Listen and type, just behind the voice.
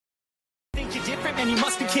You're different, man, you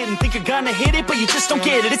must be kidding. Think you're gonna hit it, but you just don't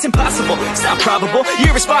get it. It's impossible, it's not probable,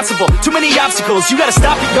 you're irresponsible. Too many obstacles, you gotta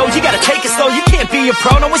stop it, yo. You gotta take it slow, you can't be a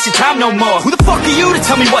pro, don't waste your time no more. Who the fuck are you to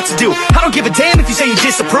tell me what to do? I don't give a damn if you say you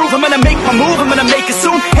disapprove. I'm gonna make my move, I'm gonna make it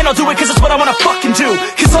soon. And I'll do it cause it's what I wanna fucking do.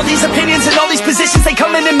 Cause all these opinions and all these positions, they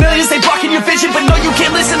come in millions, they blocking your vision. But no, you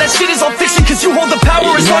can't listen, that shit is all fiction. Cause you hold the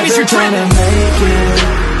power as long as you're driven.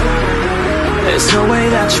 There's no way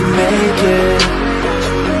that you make it.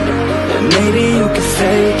 And maybe you can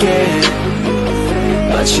fake it,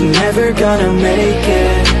 but you're never gonna make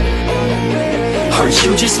it. Aren't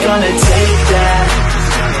you just gonna take that?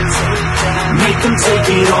 Make them take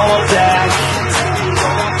it all back.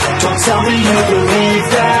 Don't tell me you believe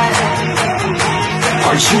that.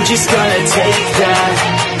 Aren't you just gonna take that?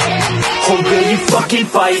 Or will you fucking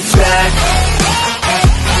fight back?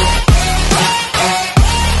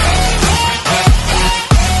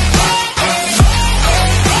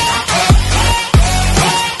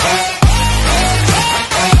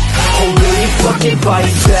 Fucking fight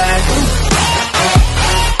back.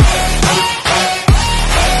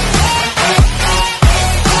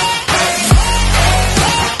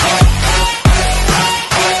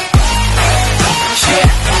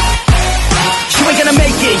 You ain't gonna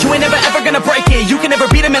make it, you ain't never ever gonna break it. You can never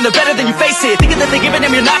beat them and they're better than you face it. Thinking that they give a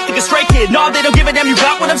damn, you're not thinking straight, kid. No, they don't give a damn, you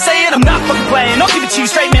got what I'm saying? I'm not fucking playing, I'll keep it to you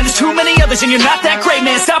straight, man. There's too many others and you're not that great,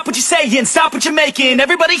 man. Stop what you're saying, stop what you're making.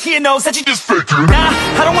 Everybody here knows that you just faking. Nah,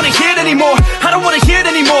 I don't wanna hear it anymore, I don't wanna hear it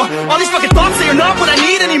anymore. All these fucking thoughts, they are not what I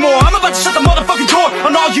need anymore. I'm about to shut the motherfucking door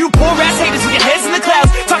on all you poor ass haters with your heads in the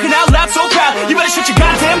clouds, talking out loud so proud. You better shut your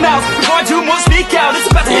goddamn mouth before I do more speak out. It's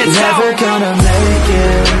about to head south. Never gonna make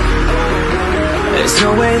it. There's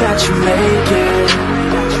no way that you make it.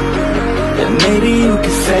 And maybe you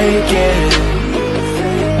can fake it,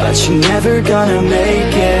 but you're never gonna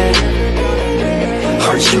make it.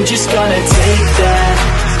 Aren't you just gonna take that?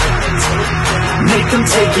 Make them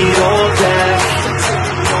take it all back.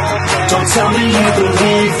 Don't tell me you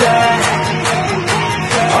believe that.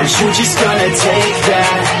 Aren't you just gonna take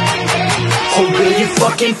that? Or will you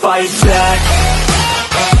fucking fight back?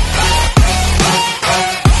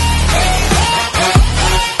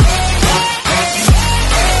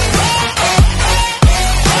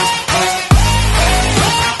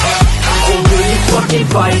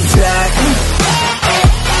 Fight back.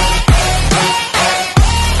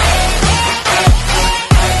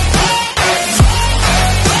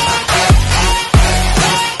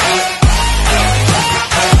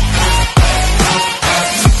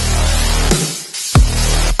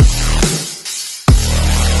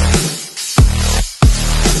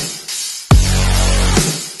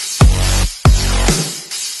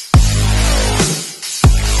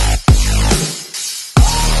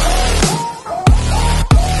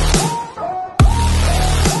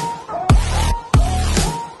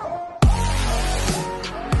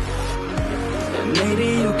 Maybe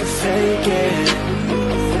you can fake it,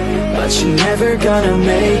 but you're never gonna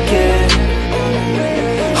make it.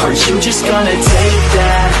 Aren't you just gonna take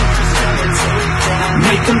that?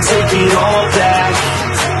 Make them take it all back.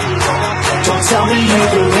 Don't tell me you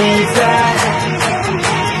believe that.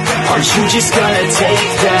 Aren't you just gonna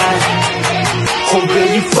take that? Or will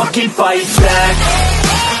you fucking fight back?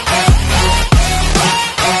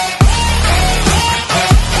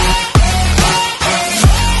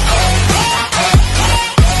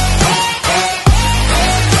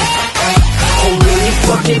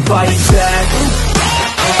 Fucking fight back.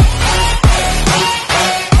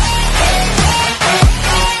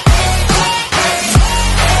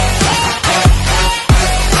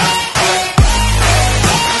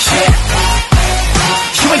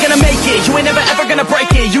 You ain't gonna make it, you ain't never ever gonna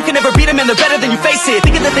break it. You can never beat them and they're better than you face it.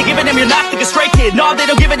 Thinking that they give a damn, you're not thinking straight, kid. No, they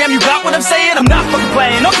don't give a damn, you got what I'm saying? I'm not fucking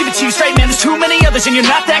playing, I'll keep it to you straight, man. There's too many others and you're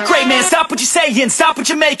not that great, man. Stop what you're saying, stop what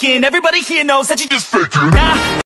you're making. Everybody here knows that you just faking. Nah.